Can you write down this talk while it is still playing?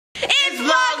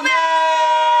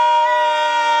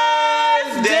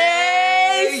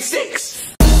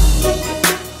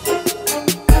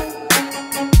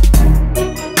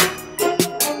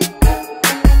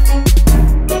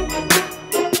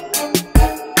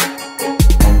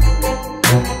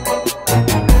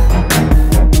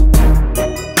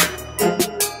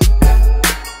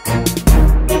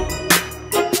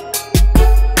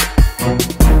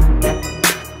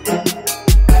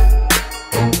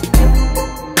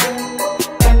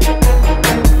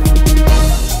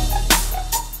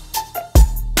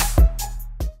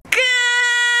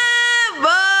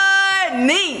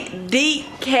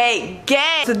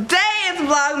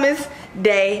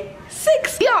day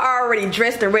 6. Y'all already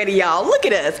dressed and ready, y'all. Look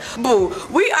at us. Boo.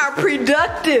 We are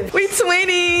productive. We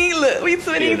 20. Look, we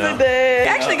 20 today.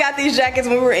 I actually got these jackets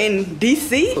when we were in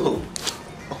DC.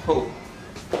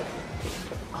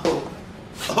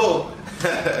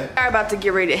 We're about to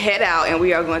get ready to head out and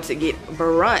we are going to get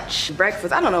brunch,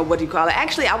 breakfast. I don't know what you call it.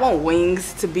 Actually, I want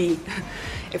wings to be,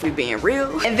 if we're being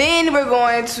real. And then we're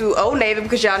going to Old Navy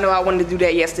because y'all know I wanted to do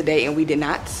that yesterday and we did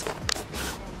not.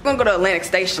 We're gonna go to Atlantic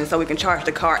Station so we can charge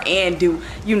the car and do,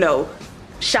 you know,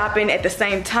 shopping at the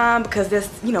same time because that's,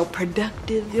 you know,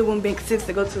 productive. It wouldn't make sense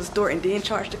to go to the store and then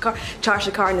charge the car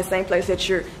in the same place that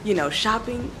you're, you know,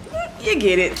 shopping. You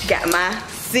get it. Got my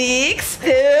 6.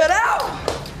 Head out.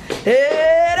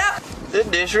 Head out. The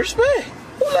disrespect.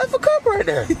 Who left a cup right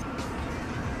there?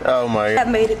 Oh my God. I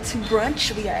made it to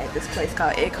brunch. We are at this place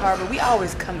called Egg Harbor. We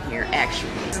always come here,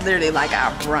 actually. It's literally like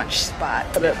our brunch spot.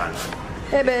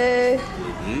 Hey, babe.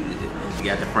 You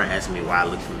got the front asking me why I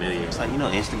look familiar. It's like, you know,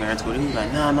 Instagram, Twitter. He's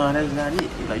like, no, that's not it.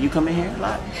 He's like, you come in here?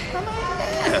 Like, I'm like,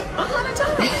 yeah, 100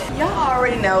 times. Y'all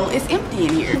already know it's empty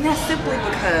in here. And that's simply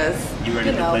because,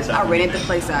 you know, I rented the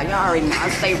place out. Y'all already know I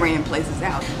stay renting places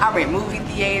out. I rent movie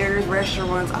theaters,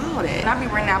 restaurants, all that. And I be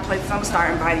renting out places. I'm gonna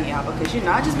start inviting y'all because, you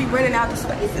know, I just be renting out the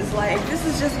spaces. Like, this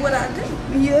is just what I do.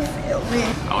 You feel me?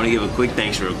 I want to give a quick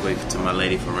thanks real quick to my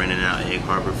lady for renting out Egg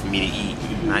Harbor for me to eat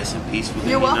nice and peacefully.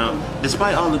 You're welcome. You know?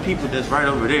 Despite all the people that's right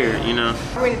over there, you know.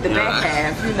 I rented the back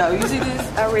half, you know. You see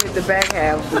this? I rented the back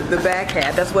half. The back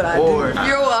half. That's what I do.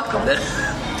 You're welcome. That's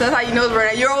how you know it's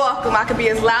right now. You're welcome. I can be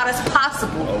as loud as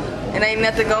possible. And ain't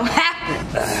nothing gonna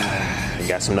happen. You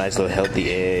got some nice little healthy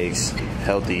eggs,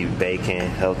 healthy bacon,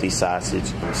 healthy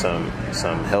sausage, some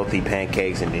healthy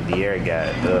pancakes, and then De'Ara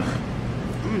got good.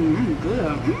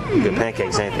 Good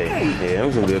pancakes, ain't they? Yeah,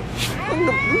 those are good.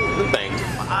 Good things.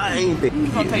 Fine. You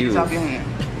gonna take this off your hand?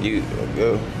 You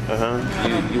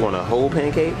want a whole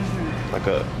pancake? Like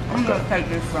a. I'm gonna take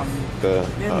this from you. This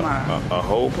is mine. A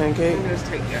whole pancake? Just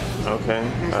take that. Okay.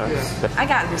 Good. I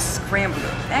got this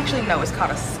scrambler. Actually, no, it's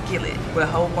called a skillet with a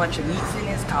whole bunch of meats in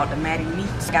it. It's called the Matty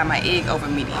Meats. Got my egg over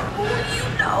medium. Who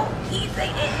you know eats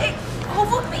an egg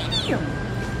over medium?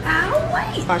 I'll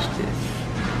wait. Watch this.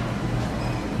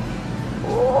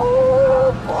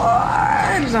 Oh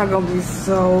boy, it's not gonna be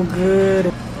so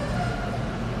good.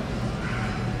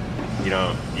 You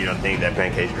don't think that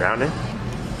pancake's drowning?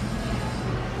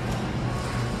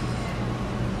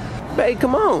 Babe,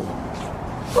 come on.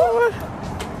 Boy,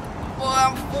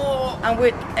 I'm full. I'm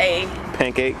with a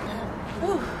pancake.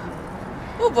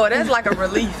 Oh boy, that's like a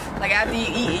relief. Like after you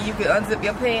eat it, you can unzip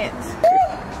your pants.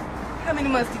 How many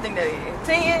months do you think that is?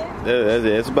 10?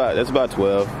 That's about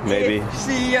 12, maybe. Yeah,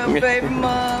 she your baby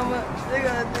mama. They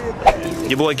gonna do that.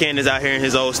 Your boy Ken is out here in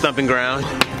his old stumping ground.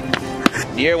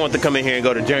 You ever want to come in here and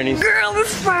go to Journeys? Girl,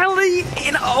 it's finally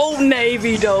in Old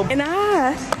Navy though. And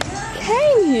I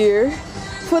came here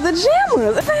for the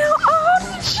jammers. I found all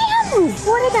the jammers.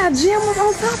 Boy, they got jammers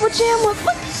on top of jammers.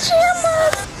 Look at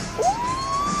jammers.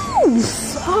 Ooh,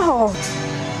 soft.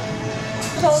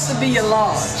 Supposed to be a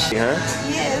large. Huh?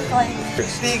 Yeah, it's like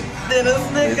big dinner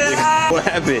nigga. What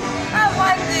happened? I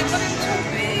liked it, but it's too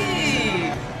big.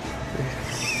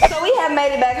 So we have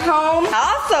made it back home. I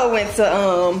also went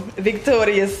to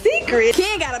Victoria's Secret.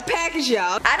 Ken got a package,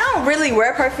 y'all. I don't really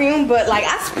wear perfume, but like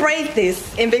I sprayed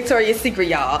this in Victoria's Secret,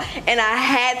 y'all, and I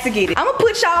had to get it. I'm gonna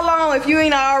put y'all on if you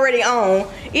ain't already on.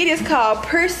 It is called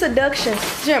Pure Seduction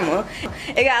Shimmer.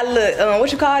 It got a little,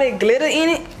 what you call it, glitter in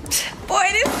it. Boy,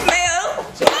 this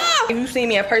smells. Ah! If you see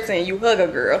me in person and you hug a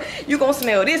girl, you gonna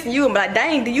smell this and you gonna be like,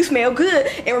 dang, do you smell good?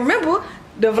 And remember,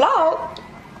 the vlog.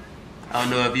 I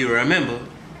don't know if you remember,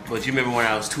 but you remember when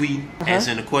I was tweeting,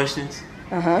 answering the questions?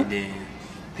 And then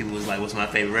people was like, what's my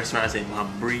favorite restaurant? I said,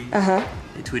 Bahama Breeze.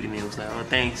 They tweeted me and was like, oh,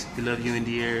 thanks. We love you in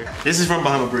the air. This is from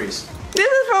Bahama Breeze.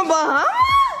 This is from Bahama?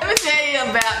 Let me tell you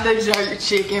about the jerk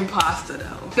chicken pasta,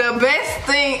 though. The best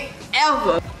thing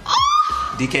ever.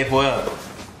 Oh! DK4L.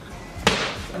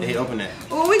 Hey, open that.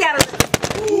 Ooh, we gotta.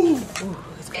 Ooh.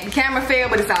 The camera failed,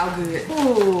 but it's all good.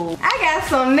 Ooh. I got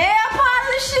some nail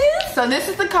polishes. So this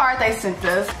is the card they sent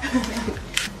us.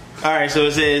 Alright, so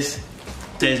it says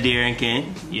De'Ara and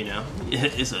Ken, you know.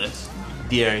 It's us.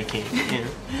 De'Ara and Ken. You know.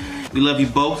 We love you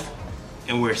both.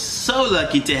 And we're so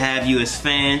lucky to have you as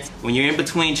fans. When you're in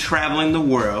between traveling the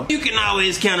world, you can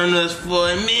always count on us for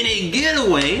a minute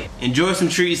getaway. Enjoy some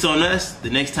treats on us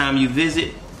the next time you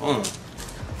visit. Boom.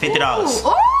 $50.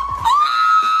 Ooh,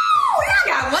 I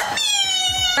got one.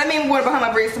 That means we're going to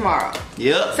Bahama Breeze tomorrow.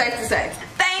 Yep. Safe to say.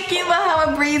 Thank you,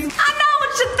 Bahama Breeze. I know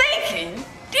what you're thinking.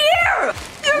 Dear,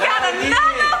 you got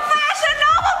another Fashion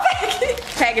Nova package.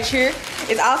 Package here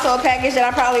is also a package that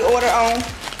I probably ordered on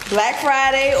Black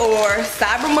Friday or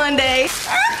Cyber Monday.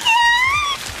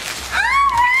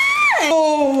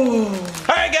 Oh.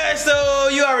 Alright guys, so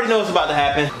you already know what's about to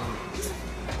happen.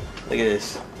 Look at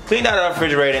this. Cleaned out our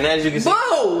refrigerator, and as you can see.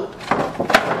 Whoa!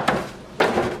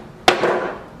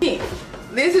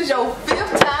 This is your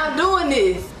 5th time doing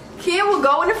this. Ken will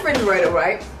go in the refrigerator,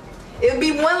 right? It would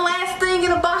be one last thing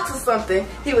in a box or something.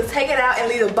 He would take it out and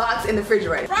leave the box in the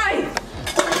refrigerator. Right.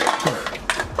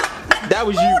 That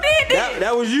was you. Who did that?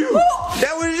 That was you. Who?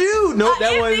 That was you. Nope,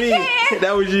 that wasn't me. Can.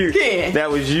 That was you. Can.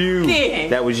 That was you. Can.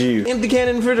 That was you. Empty can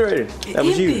in the refrigerator. That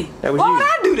was you. That was Why you. would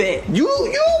I do that? You.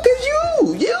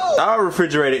 Our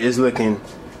refrigerator is looking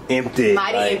empty.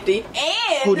 Mighty empty.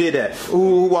 And who did that?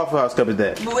 Who Waffle House cup is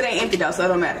that? but it ain't empty though, so it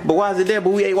don't matter. But why is it there? But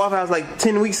we ate Waffle House like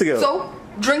 10 weeks ago. So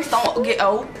drinks don't get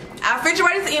old. Our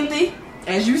refrigerator's empty,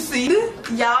 as you see.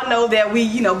 Y'all know that we,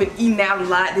 been eating out a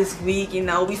lot this week. We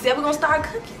said we're gonna start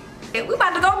cooking. And we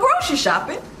about to go grocery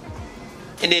shopping.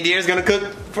 And then Dear's gonna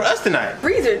cook for us tonight.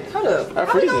 Freezer, hold up. Our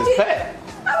freezer is packed.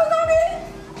 How we gonna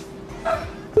get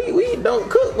it? We don't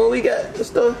cook when we got the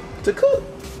stuff to cook.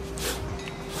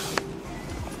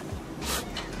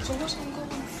 So what's gonna go in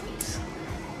the freezer?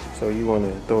 So you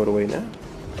wanna throw it away now?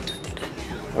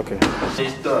 Okay.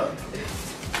 It's stuff.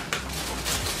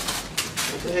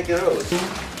 What the heck are those?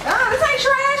 Ah, this ain't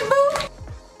trash, boo.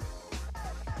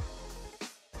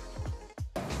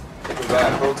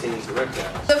 Provide protein to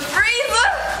reptiles. The freezer.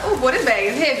 Oh boy, this bag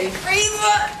is heavy.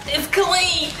 Freezer is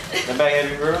clean. That bag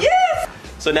heavy, girl? Yes.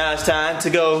 So now it's time to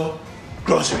go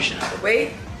grocery shopping.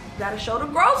 Wait, gotta show the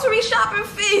grocery shopping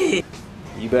fee.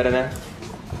 You better now?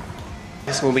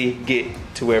 That's when we get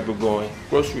to where we're going.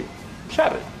 Grocery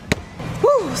shopping.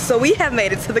 Whew, so we have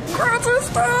made it to the grocery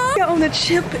store. Got on the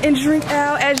chip and drink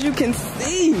aisle, as you can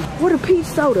see. What a peach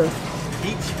soda.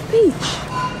 Peach? Peach.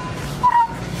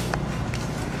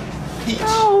 Peach.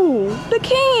 Oh, the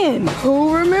can.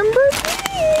 Who remembers me?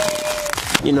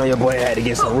 You know your boy had to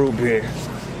get some root beer.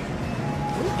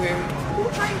 Root beer? Who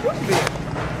drinks root beer?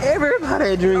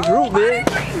 Everybody drinks root beer.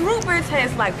 Root beer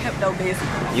tastes like Pepto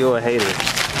Bismol. You're a hater.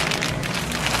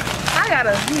 I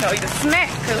gotta, eat a snack,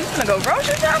 cause we're gonna go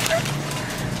grocery shopping.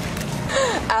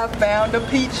 I found a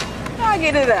peach. I'll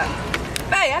get it out.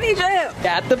 Hey, I need your help.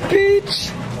 Got the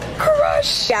peach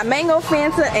crush. Got mango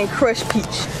Fanta and crushed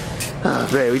peach.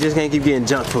 Babe, we just can't keep getting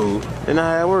junk food. That's not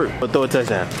how that works. But throw a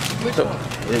touchdown. Which one?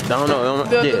 Don't know.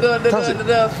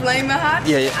 The flaming hot?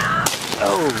 Yeah.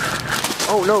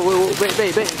 Oh no, wait,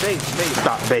 babe.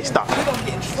 Stop, babe, stop. We're gonna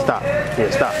get in trouble. Stop. Yeah,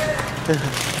 stop.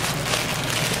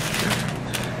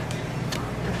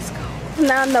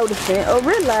 Now noticing or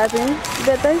realizing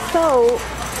that they sold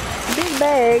big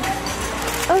bags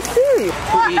of cereal.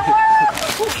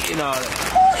 Who eating all that?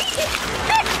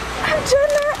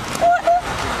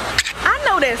 I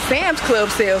know that Sam's Club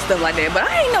sells stuff like that, but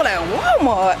I ain't know that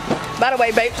Walmart. By the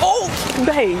way, babe. Oh,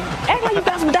 babe. Act like you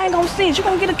got some dang on sense. You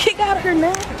gonna get a kick out of here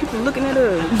now. People looking at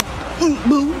us.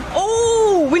 Boo.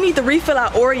 Oh, we need to refill our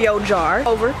Oreo jar.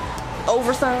 Over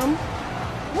some.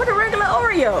 What a regular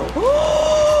Oreo.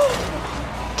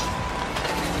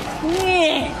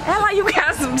 Yeah, act like you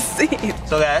got some sense.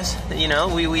 So guys, we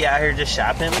out here just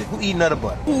shopping. Who eating Nutter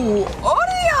Butter? Ooh,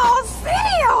 Oreo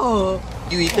cereal.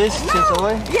 You eat this? No. Chips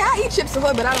Ahoy? Yeah, I eat Chips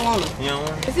Ahoy, but I don't want them. You don't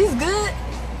want them? Is these good?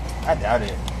 I doubt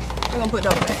it. We're gonna put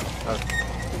those back. Okay.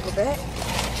 Go back.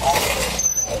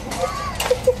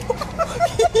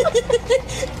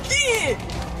 Kid,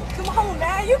 come on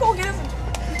now, you gonna get us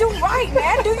do right,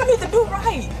 man. You need to do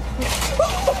right.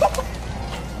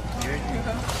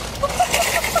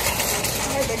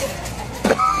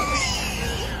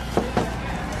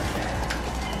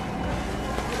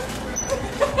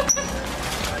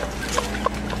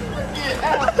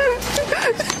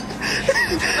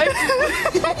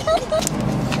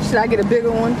 Should I get a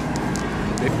bigger one?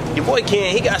 Your boy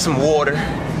Ken, he got some water. Look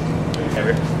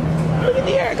at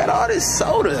the air, I got all this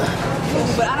soda.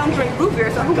 But I don't drink root beer,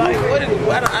 so who Like,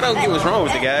 I don't get what's wrong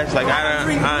with you guys. Like, I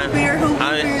drink root beer, who root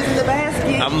beer is in the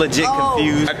basket? I'm legit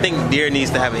confused. I think Deer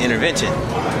needs to have an intervention.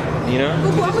 You know?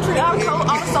 I'm gonna drink all the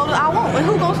soda I want, and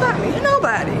who gonna stop me?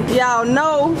 Nobody. Y'all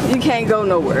know you can't go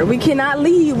nowhere. We cannot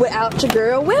leave without your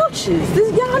girl Welch's.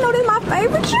 Y'all know this is my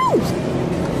favorite juice.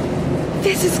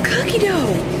 This is cookie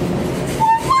dough.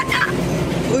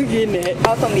 We're getting it.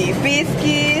 Also need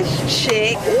biscuits,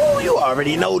 check. Ooh, you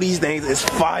already know these things. It's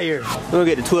fire. We're gonna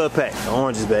get the 12 pack of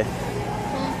oranges, babe.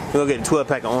 We're gonna get the 12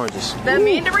 pack of oranges. The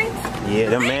mandarins? Yeah,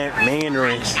 them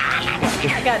mandarins.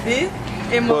 I got this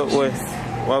and more juice.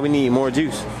 Why we need more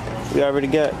juice? We already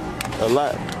got a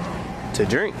lot to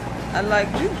drink. I like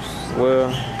juice.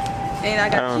 Well, and I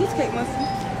got cheesecake mustard.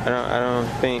 I don't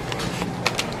think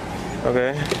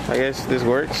Okay, I guess this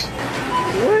works.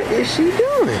 What is she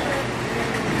doing?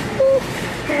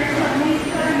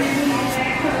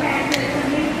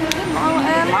 Oh,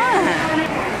 and line.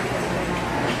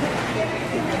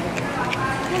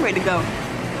 I'm ready to go.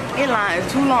 That line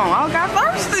is too long. I got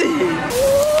thirsty.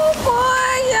 Oh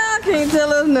boy, y'all can't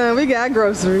tell us nothing. We got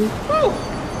groceries.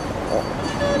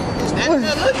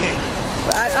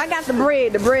 I got the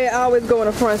bread. The bread always go in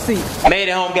the front seat. Made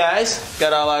it home, guys.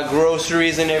 Got all our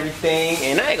groceries and everything.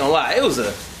 And I ain't gonna lie, it was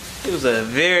a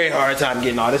very hard time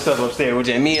getting all this stuff upstairs with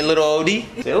me and little OD.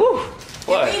 Said, ooh,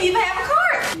 what? We didn't even have a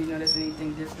cart. You notice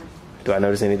anything different? Do I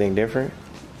notice anything different?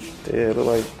 Yeah, it looked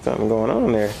like something going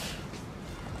on there.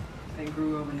 They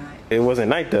grew overnight. It wasn't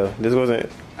night though. This wasn't.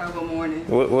 Over morning.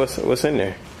 What's in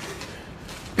there?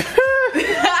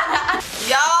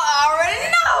 Y'all already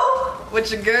know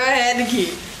what your girl had to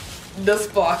get. The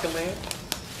sparkling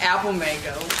apple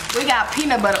mango. We got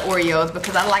peanut butter Oreos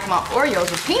because I like my Oreos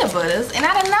with peanut butters, and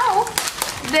I didn't know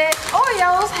that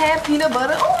Oreos had peanut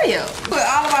butter Oreos. Put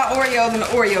all of our Oreos in the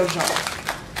Oreo jar.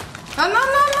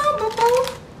 No,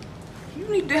 boo-boo. You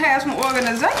need to have some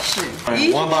organization.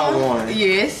 Right, one by one.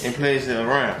 Yes. And place it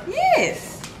around.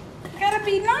 Yes. It gotta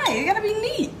be nice. It gotta be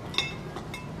neat.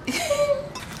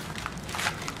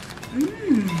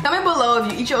 Comment below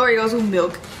if you eat your Oreos with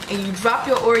milk and you drop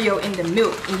your Oreo in the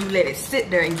milk and you let it sit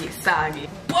there and get soggy.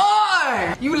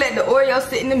 Boy! You let the Oreo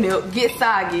sit in the milk, get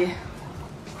soggy.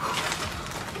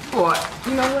 Boy,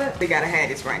 you know what? We gotta have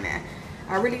this right now.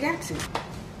 I really got to.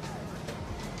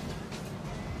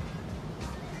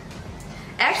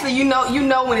 Actually, you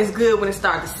know when it's good when it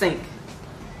starts to sink.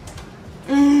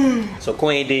 So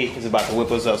Queen D is about to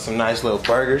whip us up some nice little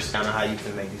burgers. I don't know how you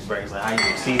can make these burgers, like how you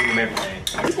can season them, everything.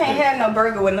 You can't have no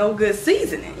burger with no good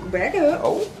seasoning. Back up.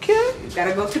 Okay. You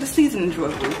gotta go to the seasoning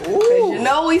drawer. Cause you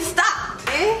know we stopped.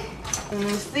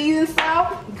 Seasoned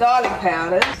salt, garlic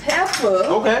powder, pepper.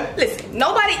 Okay. Listen,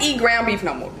 nobody eat ground beef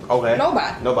no more. Okay.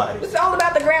 Nobody. It's all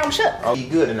about the ground chuck. I'll eat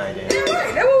good tonight then. Yeah,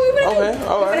 right. That's what we been Okay, eating.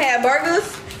 all right. We been have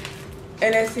burgers,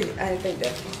 and that's it. I didn't think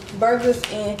that. Burgers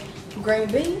and green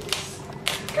beans.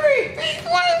 Green beans?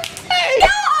 What? Hey. Y'all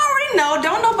already know,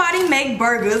 don't nobody make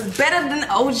burgers better than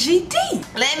OGD.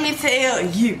 Let me tell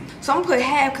you. So I'm gonna put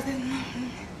half because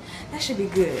that should be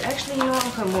good. Actually, you know what?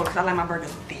 I'm gonna put more because I like my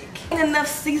burgers thick. Ain't enough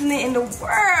seasoning in the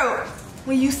world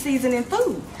when you seasoning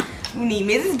food. We need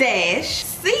Mrs. Dash,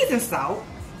 seasoned salt,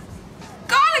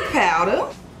 garlic powder,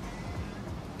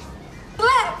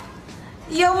 black,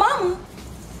 your mama,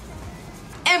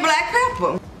 and black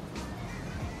pepper.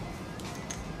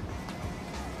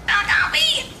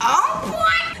 On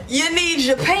point. You need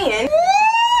your pan. I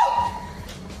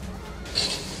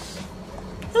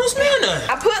don't smell nothing.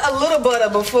 I put a little butter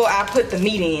before I put the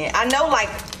meat in. I know like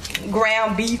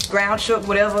ground beef, ground chuck,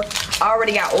 whatever,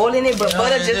 already got oil in it, but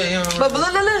butter just, but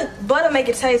look, butter make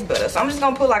it taste better. So I'm just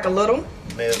gonna put like a little.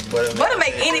 Butter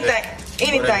make anything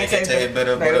taste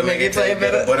better. Butter make it taste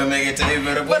better. Butter make it taste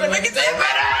better. Butter make it taste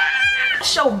better.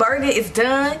 Your burger is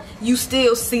done, you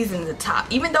still season the top.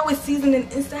 Even though it's seasoning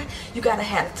inside, you gotta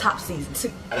have the top season too.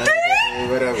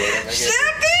 Whatever.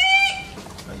 Chefy!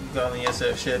 Are you calling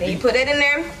yourself Chefy? Then you put it in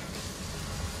there.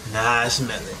 Nah, I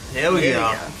smell it. There we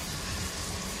go.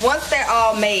 Once they're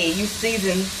all made, you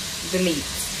season the meat.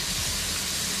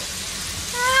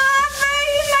 Ah,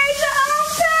 baby, you made your own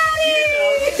patty.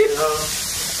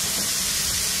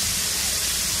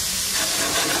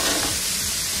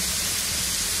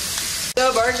 The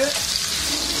burger.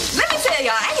 Let me tell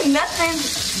y'all, ain't nothing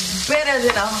better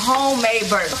than a homemade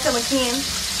burger. I was telling Ken,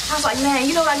 I was like, man,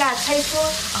 you know what I got a taste for?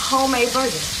 A homemade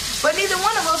burger. But neither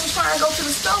one of us was trying to go to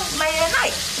the store late at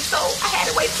night. So I had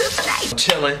to wait till today.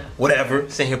 Chilling, whatever,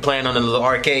 sitting here playing on a little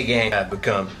arcade game. I've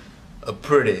become a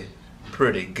pretty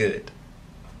good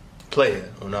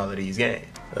player on all of these games.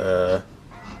 Trying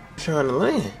to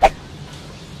land.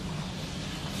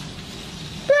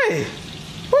 Hey,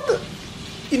 what the?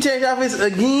 You changed outfits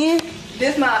again?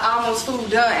 This my almost food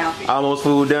done outfit. Almost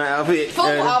food done outfit.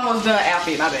 Food almost done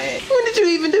outfit, my bad. When did you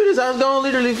even do this? I was gone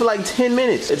literally for like 10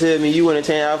 minutes. They tell me you went and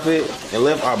changed outfit and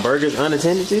left our burgers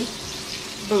unattended to?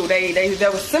 Boo, they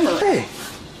was simmering. Hey.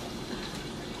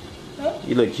 Huh?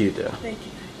 You look cute though. Thank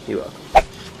you. You're welcome.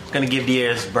 Gonna give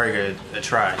Diaz burger a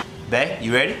try. Bae,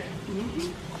 you ready?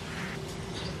 Mm-hmm.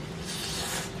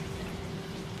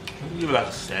 You about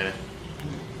to say it.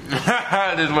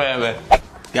 This way, man.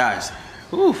 Guys,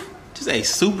 just ate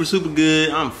super good.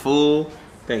 I'm full.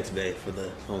 Thanks, babe, for the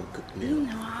home cooked meal. You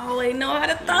know, I always know how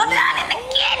to throw down in the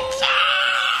kitchen.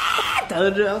 I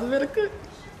told you I was better cook.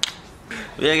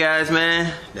 Yeah, guys,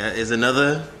 man, that is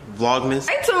another Vlogmas.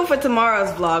 Stay tuned for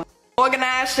tomorrow's vlog.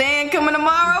 Organized Shan coming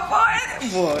tomorrow for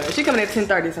it. Boy, she coming at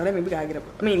 10:30, so that means we gotta get up.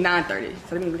 I mean 9:30,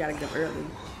 so that means we gotta get up early.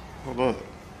 Hold up.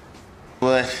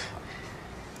 But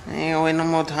I ain't gonna wait no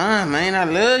more time, man. I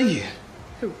love you.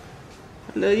 Who?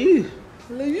 I love you.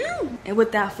 I love you. And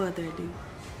without further ado,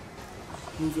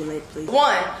 move your leg, please.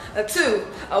 1, a 2,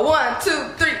 a 1, 2,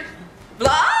 3.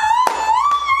 Vlog.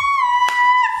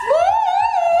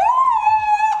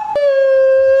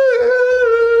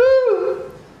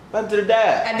 Up to the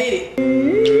dad. I did it.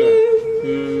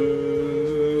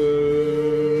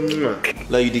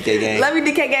 Love you, DK gang. Love you,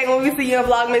 DK gang. When we see you on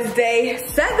Vlogmas Day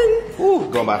 7. Ooh,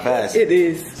 going by fast. It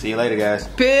is. See you later, guys.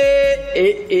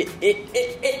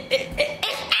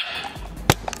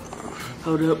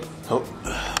 Hold up. Oh.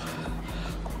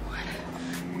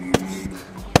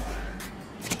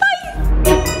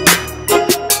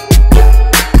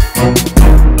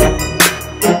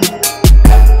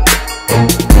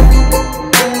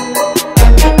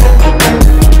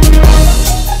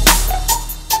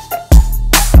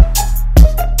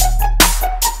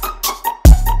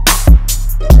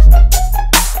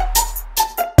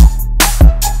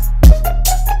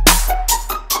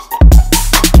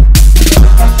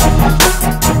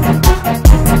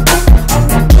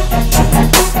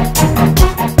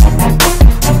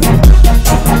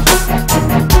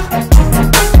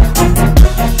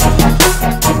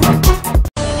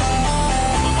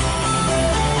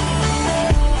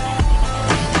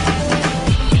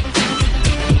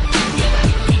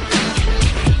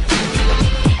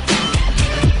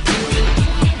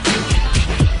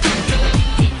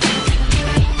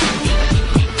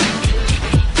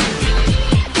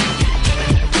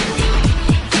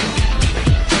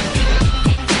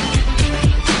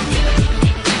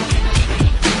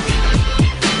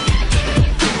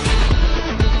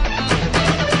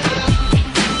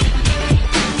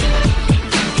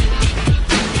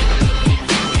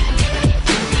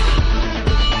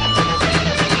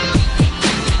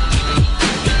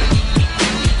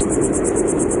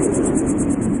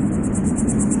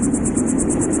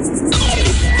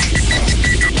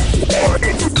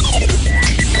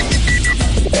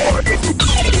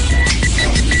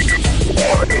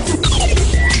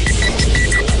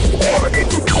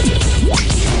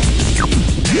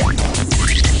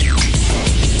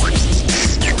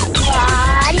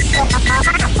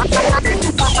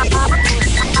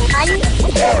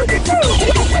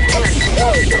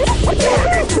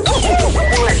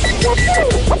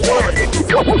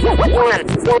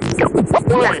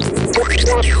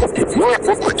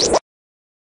 One.